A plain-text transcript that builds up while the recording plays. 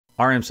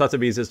RM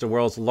Sotheby's is the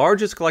world's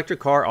largest collector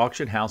car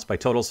auction house by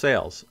total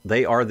sales.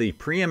 They are the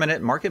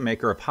preeminent market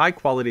maker of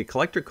high-quality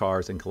collector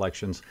cars and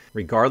collections,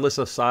 regardless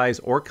of size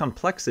or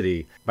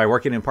complexity. By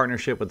working in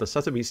partnership with the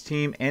Sotheby's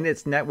team and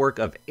its network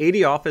of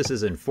 80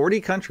 offices in 40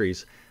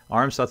 countries,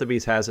 RM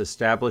Sotheby's has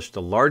established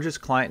the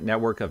largest client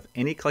network of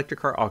any collector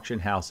car auction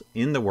house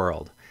in the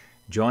world.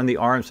 Join the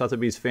RM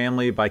Sotheby's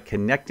family by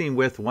connecting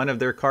with one of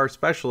their car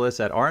specialists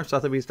at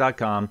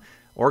rmsotheby's.com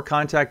or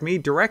contact me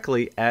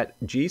directly at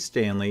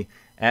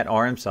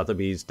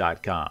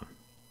gstanley@rmsotheby's.com.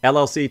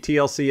 LLC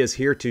TLC is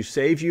here to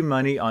save you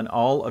money on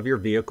all of your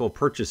vehicle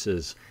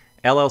purchases.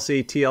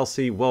 LLC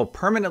TLC will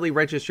permanently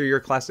register your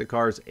classic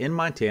cars in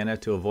Montana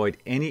to avoid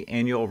any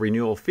annual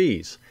renewal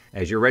fees.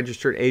 As your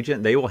registered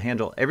agent, they will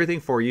handle everything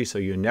for you so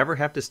you never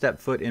have to step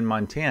foot in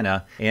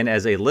Montana. And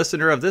as a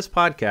listener of this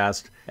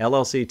podcast,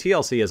 LLC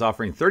TLC is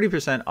offering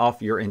 30%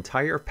 off your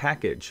entire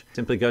package.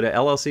 Simply go to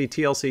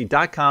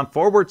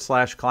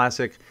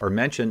llctlc.com/classic or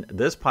mention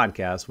this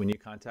podcast when you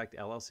contact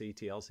LLC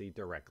TLC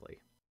directly.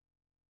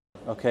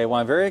 Okay, well,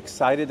 I'm very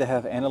excited to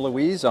have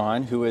Anna-Louise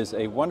on, who is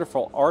a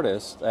wonderful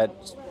artist that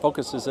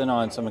focuses in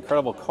on some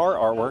incredible car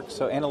artwork.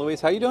 So,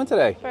 Anna-Louise, how are you doing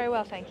today? Very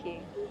well, thank you.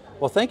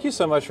 Well, thank you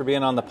so much for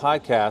being on the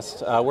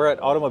podcast. We're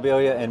at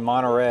Automotive in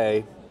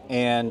Monterey,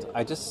 and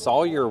I just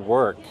saw your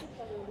work,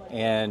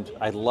 and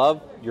I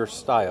love your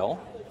style,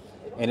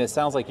 and it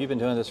sounds like you've been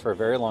doing this for a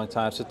very long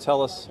time. So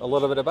tell us a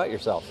little bit about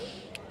yourself.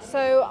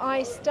 So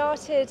I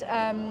started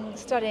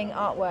studying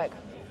artwork,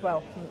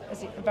 well,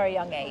 at a very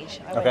young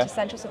age. I went to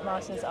Central St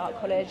Martin's Art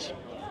College,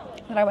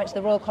 and I went to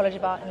the Royal College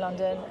of Art in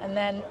London, and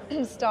then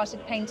started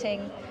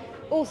painting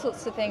all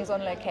sorts of things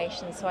on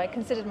location. So I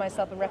considered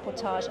myself a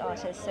reportage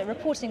artist, so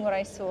reporting what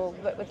I saw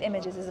but with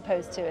images as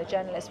opposed to a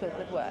journalist with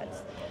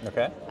words.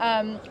 Okay.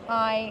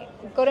 I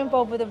got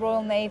involved with the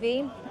Royal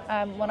Navy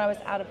when I was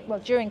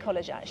during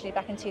college actually.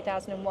 Back in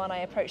 2001 I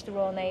approached the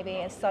Royal Navy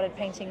and started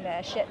painting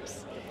their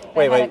ships.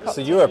 Wait,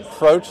 so you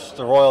approached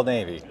the Royal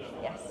Navy?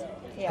 Yes.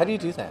 Yeah. How do you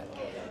do that?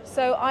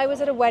 So I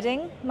was at a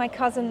wedding. My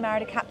cousin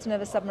married a captain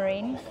of a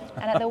submarine,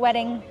 and at the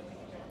wedding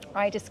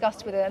I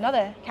discussed with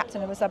another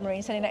captain of a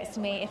submarine sitting next to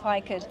me if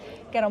I could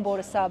get on board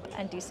a sub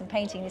and do some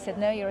painting. He said,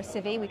 no, you're a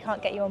civvy, we can't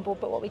get you on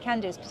board, but what we can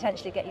do is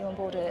potentially get you on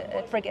board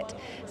a frigate.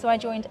 So I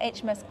joined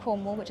HMS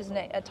Cornwall, which is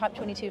a Type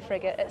 22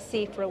 frigate, at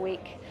sea for a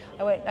week.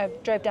 I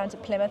drove down to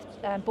Plymouth,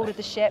 boarded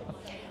the ship,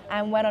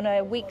 and went on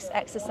a week's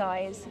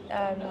exercise,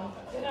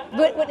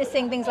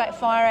 witnessing things like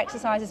fire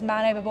exercises,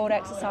 man overboard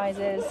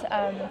exercises.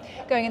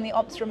 Going in the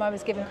ops room, I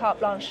was given carte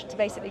blanche to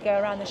basically go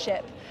around the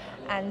ship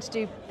and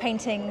do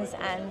paintings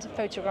and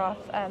photograph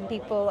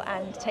people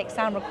and take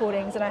sound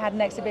recordings. And I had an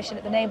exhibition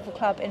at the Naval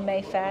Club in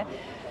Mayfair.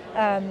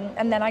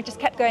 And then I just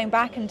kept going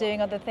back and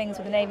doing other things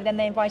with the Navy. Then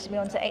they invited me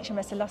onto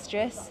HMS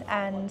Illustrious,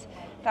 and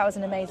that was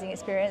an amazing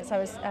experience. I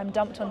was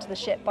dumped onto the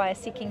ship by a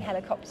Sea-King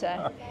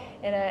helicopter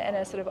in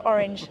a sort of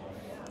orange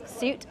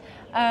suit.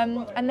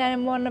 And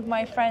then one of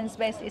my friends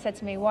basically said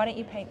to me, why don't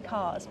you paint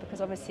cars?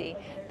 Because obviously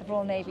the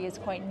Royal Navy is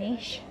quite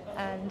niche,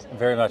 and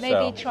very much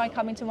maybe so. Try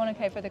coming to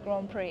Monaco for the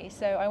Grand Prix.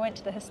 So I went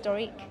to the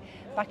Historique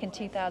back in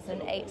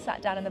 2008,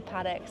 sat down in the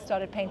paddock,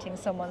 started painting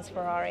someone's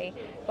Ferrari,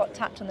 got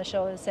tapped on the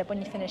shoulder and said, when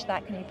you finish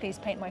that, can you please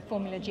paint my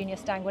Formula Junior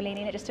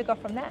Stanguellini? And it just took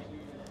off from there.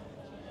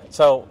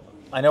 So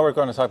I know we're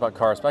going to talk about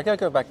cars, but I got to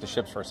go back to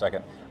ships for a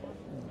second.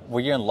 Were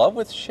you in love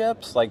with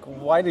ships? Like,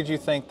 why did you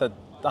think that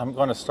I'm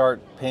going to start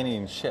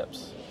painting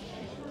ships?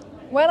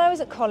 When I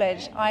was at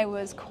college, I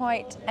was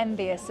quite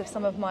envious of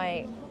some of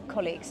my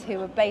colleagues who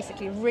were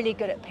basically really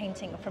good at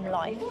painting from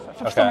life,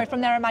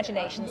 from their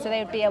imagination. So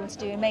they would be able to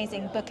do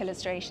amazing book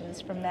illustrations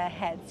from their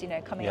heads,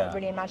 coming up with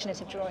really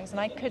imaginative drawings.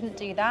 And I couldn't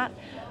do that.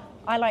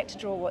 I like to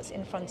draw what's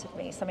in front of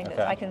me, something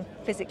that I can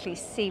physically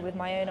see with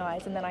my own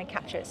eyes, and then I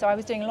capture it. So I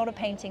was doing a lot of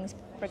paintings,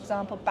 for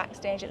example,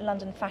 backstage at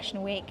London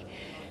Fashion Week,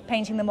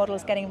 painting the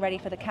models getting ready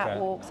for the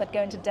catwalks. I'd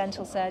go into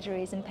dental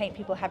surgeries and paint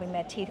people having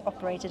their teeth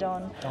operated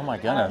on. Oh my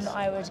goodness.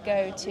 I would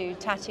go to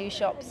tattoo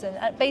shops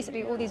and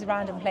basically all these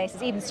random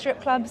places, even strip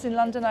clubs in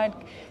London. I'd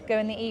go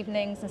in the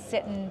evenings and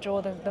sit and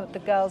draw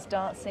the girls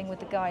dancing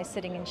with the guys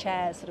sitting in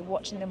chairs, sort of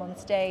watching them on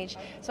stage.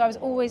 So I was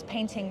always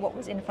painting what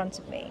was in front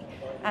of me,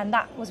 and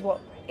that was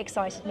what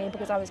excited me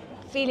because I was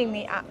feeling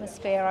the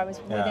atmosphere, I was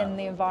within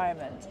the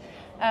environment.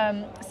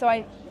 So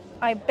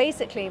I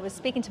basically was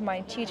speaking to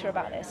my tutor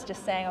about this,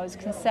 just saying I was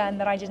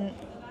concerned that I didn't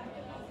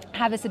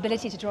have this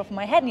ability to draw from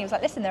my head. And he was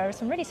like, listen, there are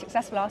some really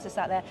successful artists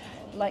out there,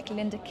 like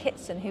Linda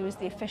Kitson, who was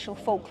the official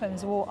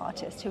Falklands War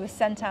artist, who was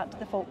sent out to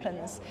the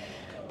Falklands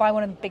by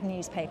one of the big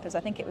newspapers.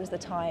 I think it was the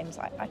Times.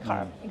 I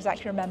can't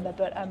exactly remember,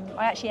 but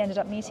I actually ended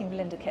up meeting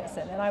Linda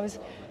Kitson, and I was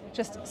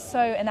just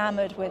so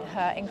enamored with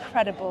her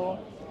incredible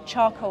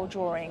charcoal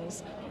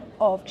drawings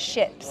of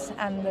ships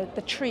and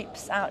the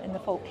troops out in the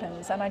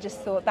Falklands, and I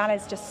just thought that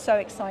is just so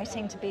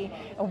exciting to be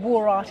a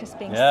war artist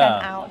being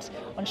sent out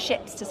on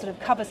ships to sort of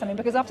cover something,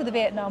 because after the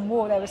Vietnam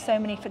War there were so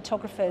many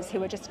photographers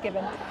who were just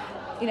given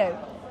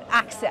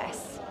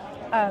access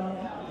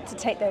to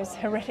take those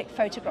horrific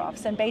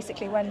photographs. And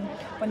basically when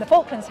the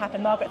Falklands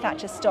happened, Margaret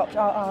Thatcher stopped,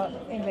 our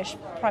English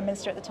Prime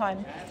Minister at the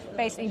time,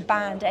 basically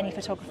banned any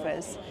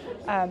photographers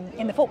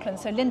in the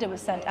Falklands. So Linda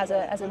was sent as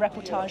a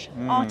reportage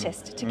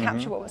artist to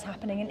capture what was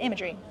happening in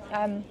imagery.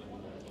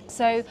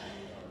 So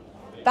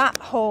that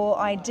whole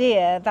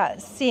idea, that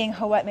seeing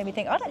her work made me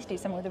think, I'd like to do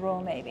something with the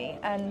Royal Navy.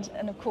 And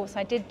of course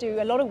I did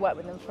do a lot of work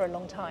with them for a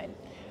long time.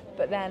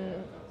 But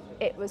then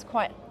it was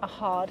quite a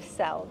hard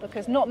sell,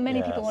 because not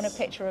many people want a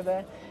picture of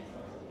a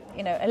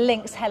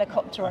Lynx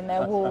helicopter on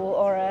their wall,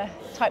 or a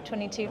Type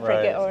 22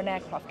 frigate, or an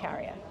aircraft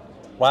carrier.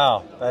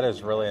 Wow, that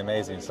is really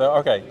amazing. So,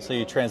 okay, so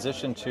you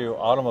transitioned to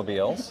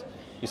automobiles.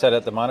 You said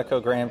at the Monaco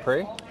Grand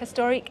Prix?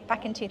 Historique,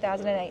 back in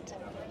 2008.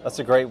 That's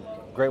a great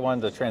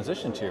one to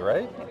transition to,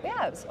 right?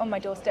 Yeah, it was on my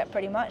doorstep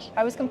pretty much.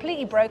 I was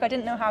completely broke. I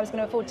didn't know how I was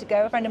going to afford to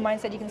go. A friend of mine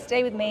said, you can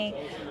stay with me.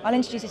 I'll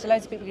introduce you to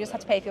loads of people. You just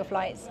have to pay for your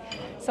flights.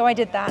 So I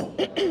did that.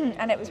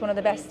 And it was one of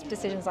the best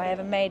decisions I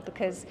ever made,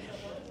 because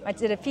I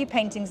did a few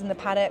paintings in the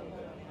paddock.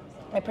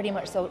 I pretty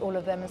much sold all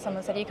of them. And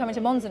someone said, are you coming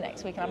to Monza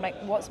next week? And I'm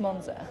like, what's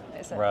Monza?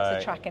 It's a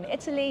track in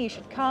Italy. You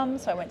should come.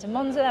 So I went to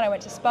Monza, then I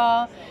went to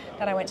Spa,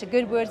 then I went to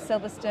Goodwood,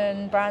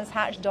 Silverstone, Brands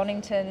Hatch,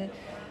 Donington,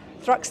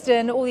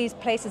 Thruxton, all these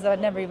places that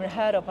I'd never even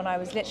heard of, and I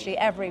was literally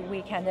every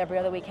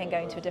other weekend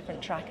going to a different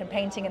track and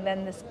painting. And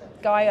then this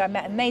guy, I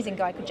met an amazing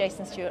guy called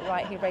Jason Stewart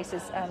Wright, who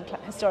races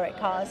historic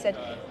cars, said,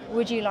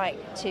 would you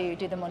like to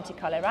do the Monte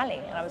Carlo Rally?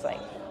 And I was like,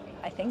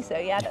 I think so,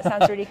 yeah, that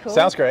sounds really cool.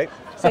 Sounds great.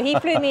 So he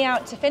flew me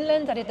out to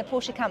Finland. I did the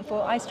Porsche Camp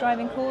 4 ice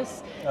driving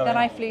course. Then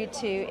I flew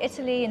to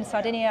Italy and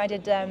Sardinia. I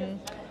did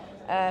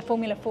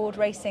Formula Ford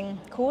racing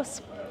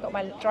course. Got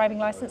my driving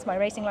license, my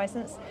racing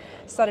license.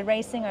 Started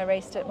racing. I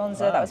raced at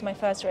Monza. That was my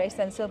first race.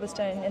 Then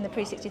Silverstone in the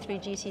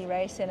Pre-63 GT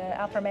race in an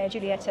Alfa Romeo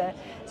Giulietta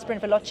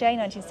Sprint Veloce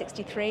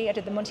 1963. I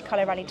did the Monte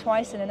Carlo Rally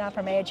twice in an Alfa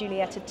Romeo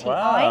Giulietta TI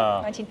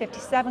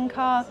 1957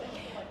 car.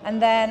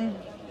 And then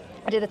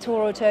I did the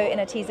Tour Auto in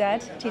a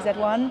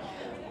TZ1.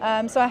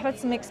 So I've had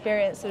some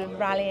experience sort of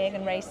rallying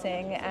and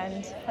racing.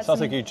 And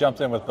sounds like you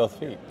jumped in with both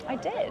feet. I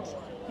did.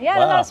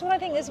 Yeah, and that's what I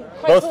think is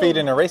quite both cool. feet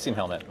in a racing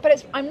helmet.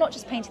 But I'm not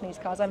just painting these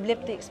cars. I've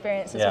lived the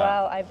experience as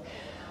well.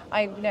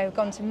 I've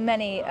gone to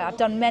many. I've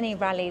done many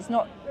rallies,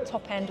 not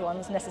top end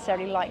ones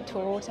necessarily like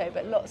Tour Auto,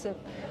 but lots of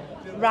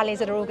rallies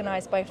that are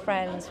organised by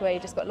friends, where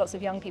you've just got lots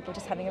of young people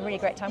just having a really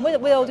great time with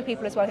older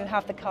people as well who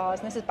have the cars.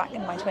 And this is back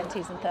in my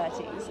 20s and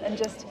 30s, and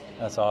just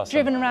that's awesome.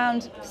 Driven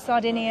around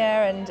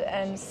Sardinia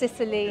and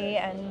Sicily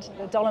and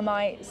the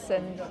Dolomites,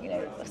 and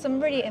some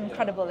really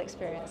incredible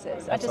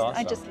experiences. That's awesome.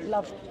 I just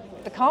love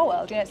the car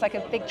world. It's like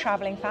a big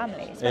travelling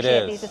family, especially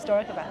at these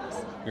historic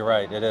events. You're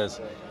right, it is.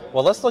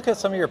 Well, let's look at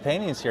some of your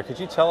paintings here. Could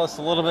you tell us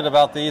a little bit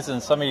about these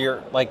and some of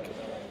your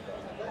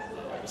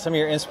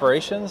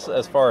inspirations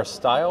as far as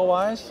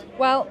style-wise?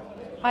 Well,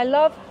 I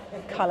love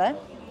colour.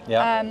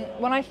 Yeah.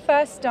 When I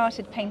first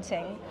started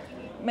painting,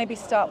 maybe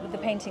start with the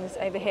paintings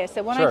over here.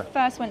 So when I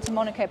first went to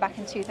Monaco back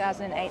in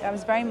 2008, I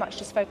was very much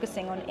just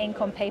focusing on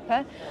ink on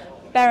paper.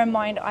 Bear in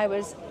mind, I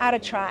was at a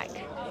track.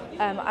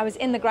 I was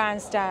in the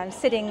grandstand,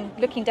 sitting,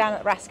 looking down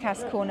at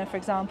Rascasse Corner, for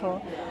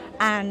example,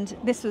 and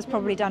this was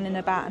probably done in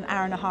about an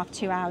hour and a half,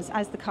 2 hours,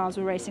 as the cars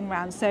were racing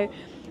around. So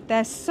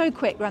they're so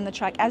quick around the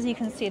track. As you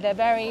can see, they're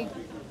very,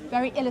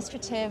 very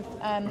illustrative,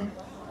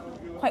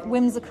 quite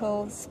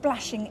whimsical,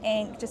 splashing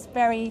ink, just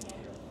very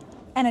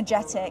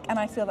energetic, and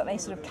I feel that they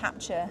sort of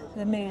capture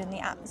the mood and the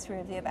atmosphere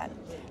of the event.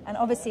 And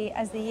obviously,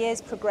 as the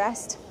years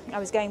progressed, I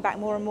was going back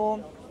more and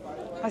more.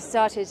 I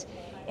started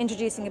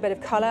introducing a bit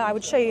of colour. I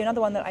would show you another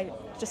one that I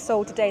just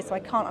sold today, so I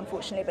can't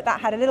unfortunately, but that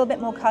had a little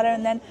bit more colour.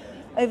 And then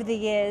over the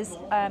years,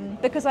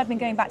 because I've been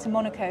going back to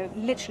Monaco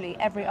literally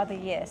every other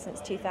year since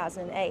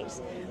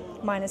 2008,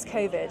 minus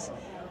COVID,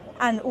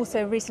 and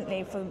also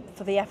recently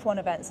for the F1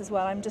 events as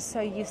well, I'm just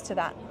so used to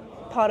that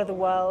part of the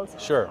world.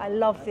 Sure. I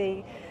love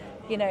the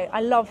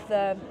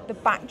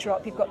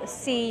backdrop. You've got the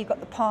sea, you've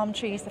got the palm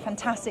trees, the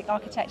fantastic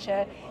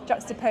architecture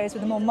juxtaposed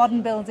with the more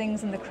modern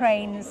buildings and the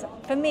cranes.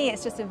 For me,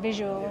 it's just a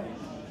visual.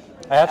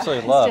 I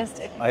absolutely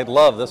I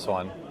love this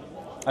one.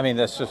 I mean,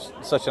 that's just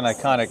such an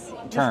iconic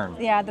turn.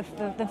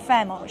 The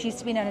Fairmont, which used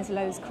to be known as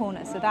Lowe's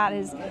Corner. So that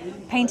is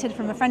painted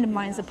from a friend of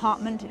mine's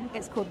apartment.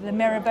 It's called the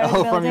Mirabeau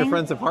building. Oh, from your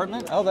friend's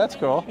apartment? Oh, that's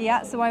cool.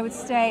 Yeah, so I would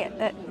stay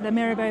at the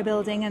Mirabeau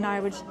building, and I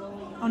would,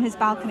 on his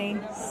balcony,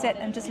 sit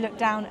and just look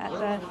down at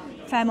the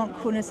Fairmont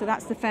Corner. So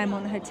that's the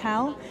Fairmont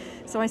Hotel.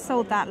 So I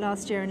sold that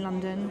last year in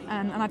London,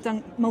 and I've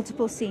done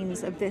multiple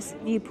scenes of this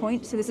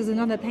viewpoint. So this is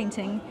another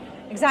painting,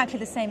 exactly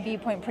the same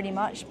viewpoint pretty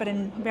much, but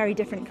in very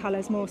different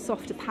colours, more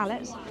softer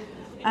palette.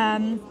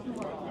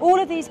 All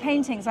of these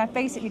paintings I've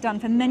basically done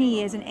for many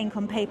years in ink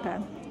on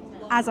paper,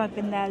 as I've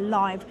been there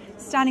live,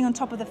 standing on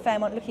top of the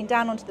Fairmont, looking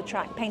down onto the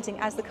track, painting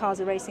as the cars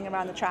are racing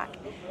around the track.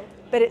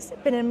 But it's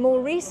been in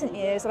more recent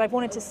years that I've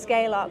wanted to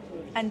scale up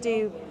and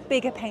do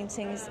bigger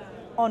paintings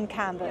on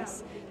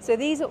canvas. So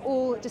these are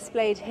all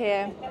displayed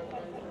here,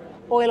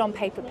 oil on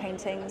paper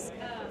paintings.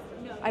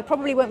 I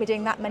probably won't be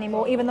doing that many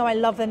more, even though I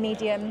love the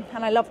medium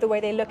and I love the way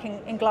they look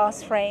in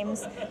glass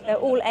frames. They're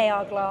all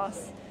AR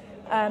glass.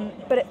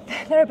 But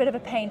they're a bit of a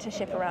pain to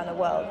ship around the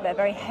world. They're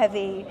very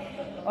heavy.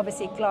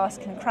 Obviously, glass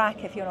can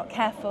crack if you're not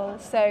careful.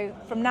 So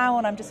from now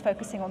on, I'm just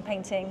focusing on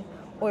painting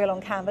oil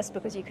on canvas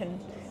because you can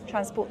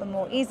transport them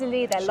more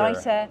easily. They're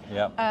lighter.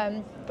 Yep.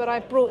 But I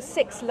brought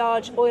 6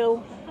 large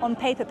oil on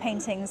paper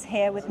paintings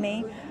here with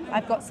me.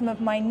 I've got some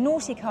of my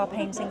naughty car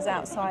paintings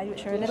outside,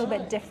 which are a little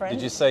bit different.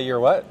 Did you say your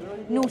what?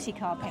 Naughty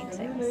car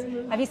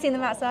paintings. Have you seen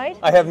them outside?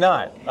 I have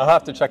not. I'll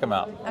have to check them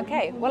out.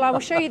 Okay, well, I will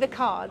show you the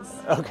cards.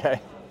 Okay.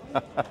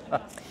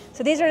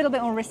 So these are a little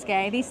bit more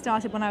risque. These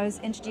started when I was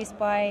introduced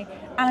by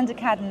Alain de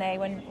Cadenet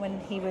when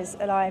he was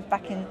alive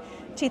back in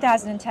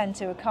 2010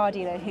 to a car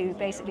dealer who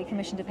basically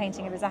commissioned a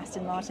painting of his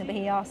Aston Martin, but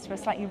he asked for a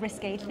slightly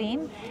risque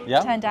theme.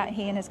 Yeah. It turned out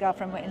he and his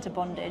girlfriend were into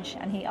bondage,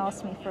 and he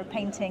asked me for a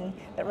painting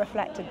that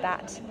reflected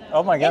that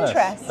Oh my goodness.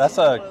 interest. That's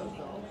a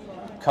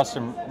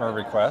customer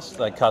request,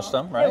 like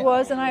custom, right? It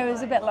was, and I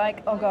was a bit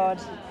like, oh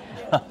God.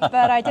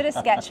 But I did a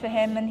sketch for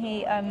him, and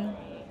he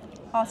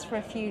asked for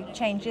a few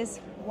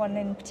changes. One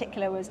in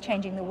particular was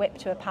changing the whip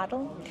to a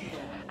paddle.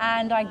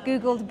 And I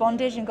Googled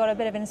bondage and got a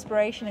bit of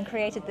inspiration and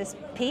created this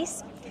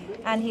piece.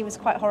 And he was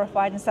quite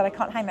horrified and said, I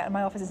can't hang that in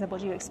my office. And said, what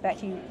do you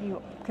expect?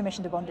 You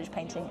commissioned a bondage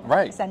painting,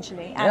 right?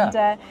 Essentially. Yeah.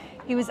 And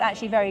he was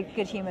actually very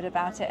good-humoured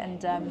about it,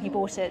 and he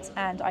bought it.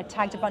 And I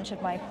tagged a bunch of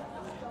my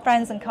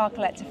friends and car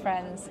collector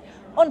friends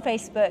on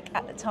Facebook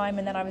at the time,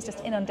 and then I was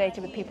just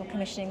inundated with people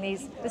commissioning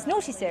this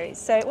naughty series.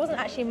 So it wasn't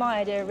actually my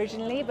idea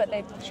originally, but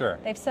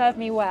they've served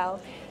me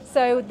well.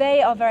 So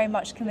they are very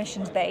much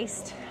commissioned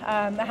based.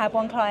 I had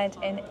one client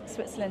in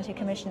Switzerland who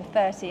commissioned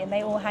 30, and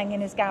they all hang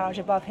in his garage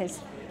above his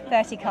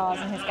 30 cars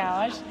in his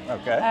garage.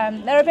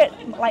 Okay. They're a bit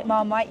like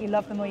Marmite, you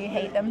love them or you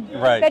hate them.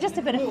 Right. They're just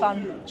a bit of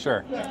fun.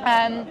 Sure.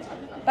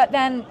 But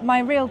then my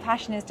real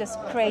passion is just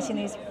creating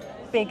these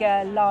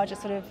bigger, larger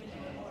sort of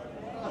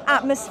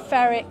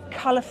atmospheric,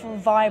 colourful,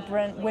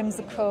 vibrant,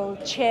 whimsical,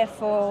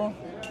 cheerful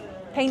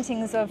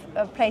paintings of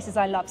places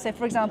I love. So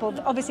for example,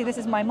 obviously this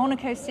is my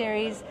Monaco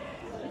series.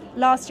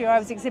 Last year I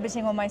was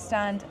exhibiting on my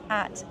stand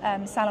at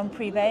Salon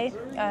Privé,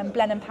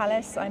 Blenheim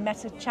Palace. I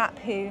met a chap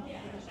who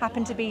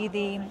happened to be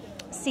the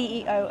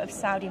CEO of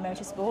Saudi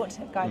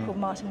Motorsport, a guy called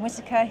Martin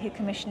Whitaker, who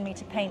commissioned me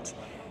to paint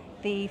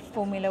the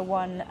Formula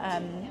One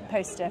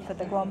poster for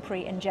the Grand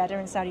Prix in Jeddah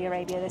in Saudi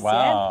Arabia this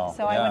year.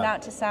 So I went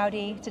out to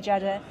Saudi, to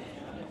Jeddah.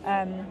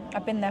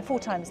 I've been there 4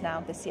 times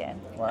now this year.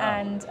 Wow.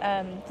 And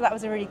so that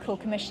was a really cool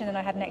commission, and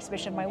I had an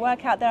exhibition of my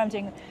work out there. I'm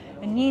doing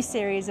a new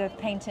series of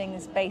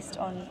paintings based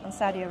on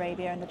Saudi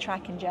Arabia and the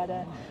track in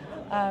Jeddah,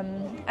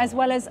 as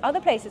well as other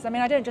places. I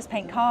mean, I don't just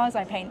paint cars,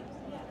 I paint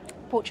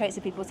portraits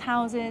of people's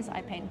houses,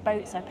 I paint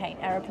boats, I paint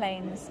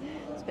aeroplanes,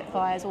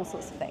 Spitfires, all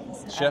sorts of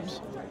things.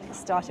 Ships?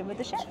 Started with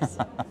the ships.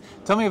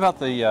 Tell me about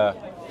the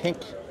pink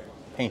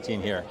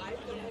painting here.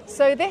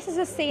 So this is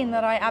a scene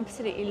that I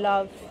absolutely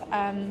love.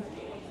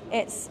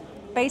 It's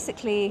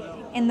basically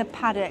in the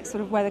paddock,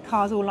 sort of where the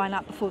cars all line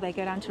up before they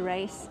go down to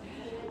race,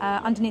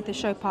 underneath the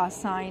show pass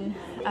sign,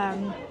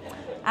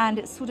 and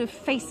it's sort of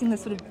facing the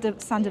sort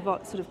of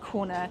Saint-Devote sort of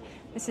corner.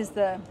 This is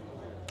the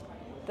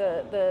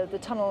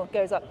tunnel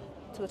goes up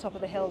to the top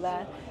of the hill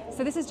there.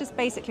 So this is just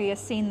basically a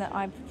scene that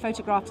I've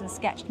photographed and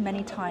sketched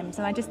many times,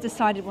 and I just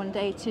decided one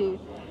day to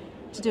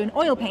do an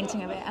oil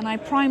painting of it, and I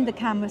primed the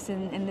canvas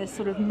in this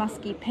sort of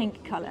musky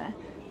pink colour,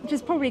 which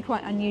is probably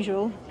quite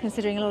unusual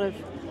considering a lot of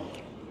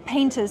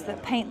painters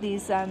that paint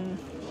these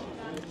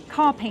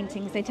car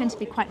paintings, they tend to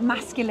be quite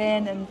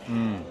masculine and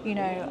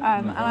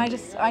and I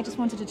just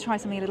wanted to try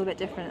something a little bit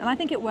different, and I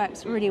think it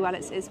works really well.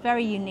 It's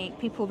very unique.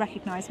 People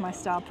recognize my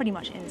style pretty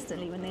much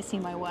instantly when they see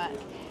my work,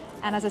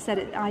 and as I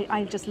said,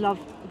 I just love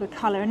the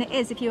color, and it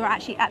is, if you're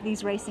actually at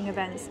these racing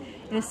events,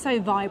 it is so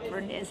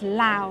vibrant, it's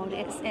loud,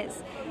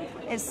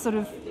 it's sort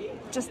of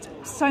just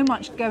so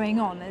much going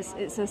on.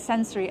 It's a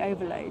sensory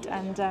overload,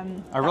 and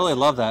I really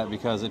love that,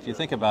 because if you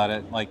think about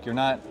it, like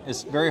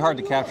it's very hard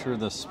to capture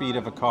the speed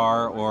of a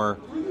car or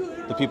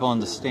the people in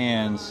the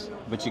stands,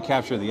 but you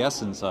capture the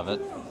essence of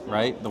it,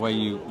 right? The way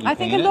you I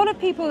think a paint lot it.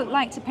 of people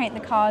like to paint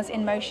the cars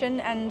in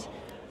motion, and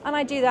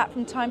I do that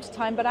from time to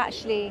time, but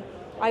actually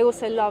I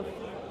also love,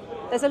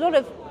 there's a lot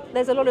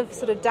of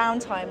sort of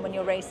downtime when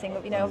you're racing,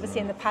 obviously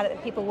in the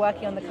paddock, people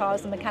working on the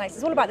cars, the mechanics.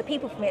 It's all about the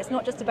people for me. It's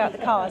not just about the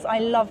cars. I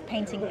love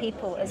painting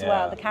people as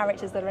well, the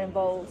characters that are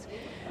involved.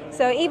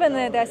 So even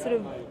though they're sort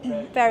of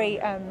very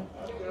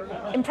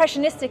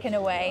impressionistic in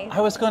a way. I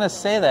was going to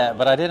say that,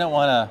 but I didn't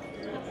want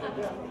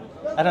to,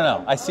 I don't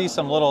know. I see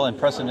some little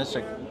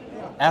impressionistic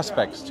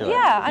aspects to it.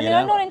 Yeah, I mean,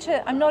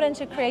 I'm not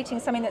into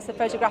creating something that's a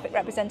photographic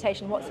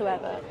representation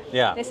whatsoever.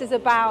 Yeah. This is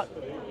about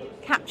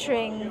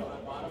capturing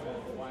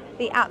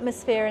the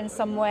atmosphere in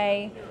some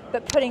way,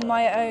 but putting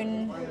my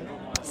own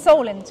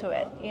soul into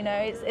it.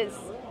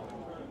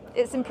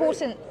 It's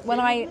important. When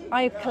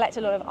I collect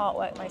a lot of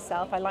artwork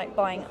myself, I like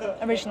buying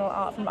original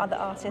art from other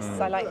artists.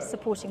 I like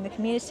supporting the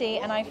community,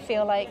 and I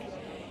feel like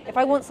if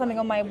I want something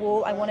on my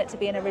wall, I want it to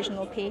be an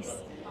original piece,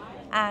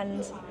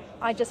 and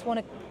I just want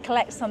to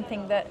collect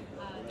something that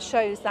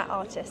shows that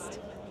artist.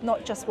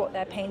 not just what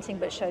they're painting,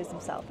 but shows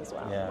themselves as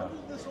well. Yeah.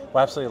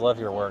 Well, absolutely love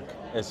your work.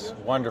 It's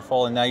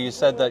wonderful. And now you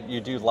said that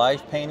you do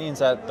live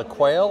paintings at the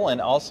Quail and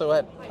also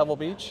at Pebble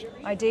Beach?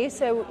 I do.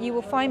 So you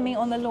will find me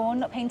on the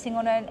lawn painting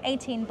on an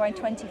 18 by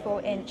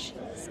 24 inch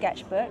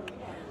sketchbook.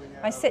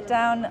 I sit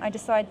down, I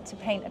decide to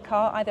paint a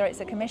car, either it's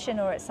a commission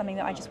or it's something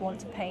that I just want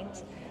to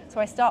paint. So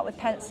I start with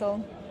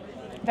pencil,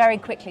 very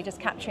quickly just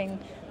capturing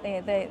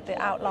the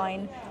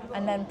outline,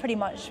 and then pretty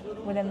much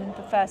within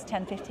the first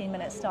 10-15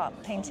 minutes start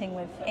painting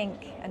with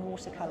ink and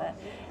watercolour.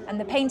 And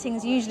the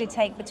paintings usually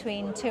take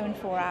between 2 and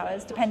 4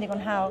 hours, depending on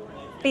how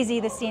busy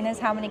the scene is,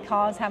 how many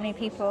cars, how many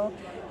people.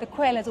 The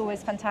Quail is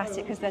always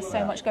fantastic because there's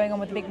so much going on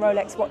with the big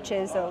Rolex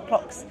watches or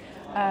clocks.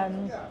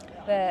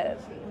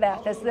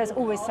 There's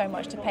always so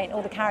much to paint,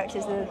 all the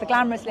characters, the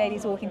glamorous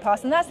ladies walking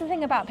past. And that's the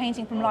thing about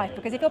painting from life,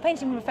 because if you're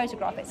painting from a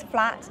photograph, it's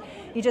flat,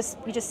 you just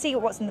see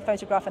what's in the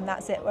photograph and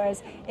that's it.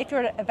 Whereas if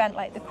you're at an event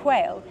like the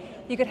Quail,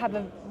 you could have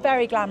a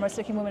very glamorous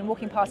looking woman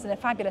walking past in a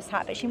fabulous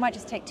hat, but she might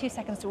just take 2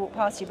 seconds to walk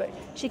past you, but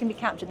she can be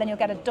captured. Then you'll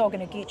get a dog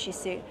in a Gucci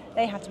suit.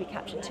 They have to be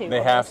captured too.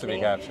 They have to be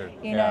captured.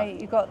 You know,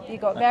 you've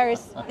got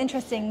various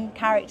interesting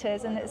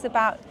characters, and it's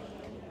about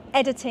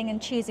editing and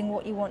choosing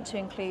what you want to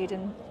include,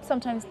 and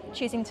sometimes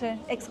choosing to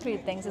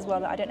exclude things as well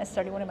that I don't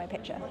necessarily want in my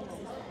picture.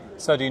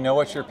 So do you know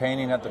what you're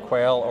painting at the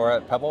Quail or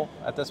at Pebble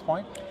at this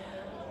point?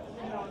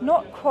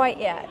 Not quite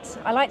yet.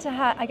 I like to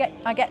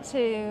I get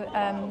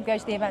to go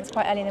to the events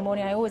quite early in the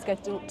morning. I always go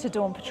to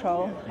Dawn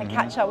Patrol. I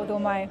catch up with all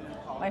my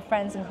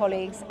friends and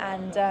colleagues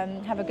and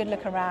have a good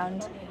look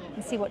around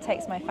and see what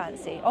takes my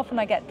fancy. Often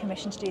I get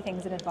permission to do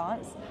things in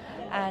advance,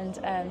 and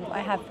I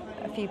have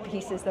a few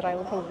pieces that I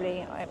will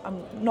probably,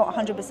 I'm not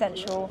 100%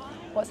 sure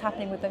what's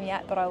happening with them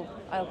yet, but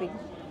I'll be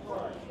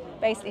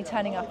basically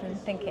turning up and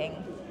thinking,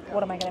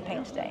 what am I going to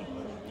paint today?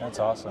 That's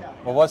awesome.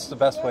 Well, what's the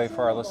best way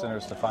for our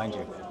listeners to find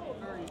you?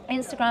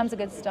 Instagram's a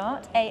good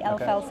start, A.L.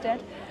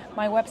 Felstead.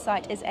 My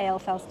website is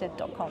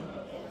alfelstead.com.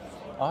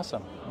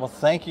 Awesome. Well,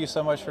 thank you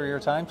so much for your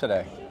time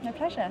today. My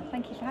pleasure.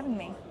 Thank you for having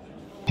me.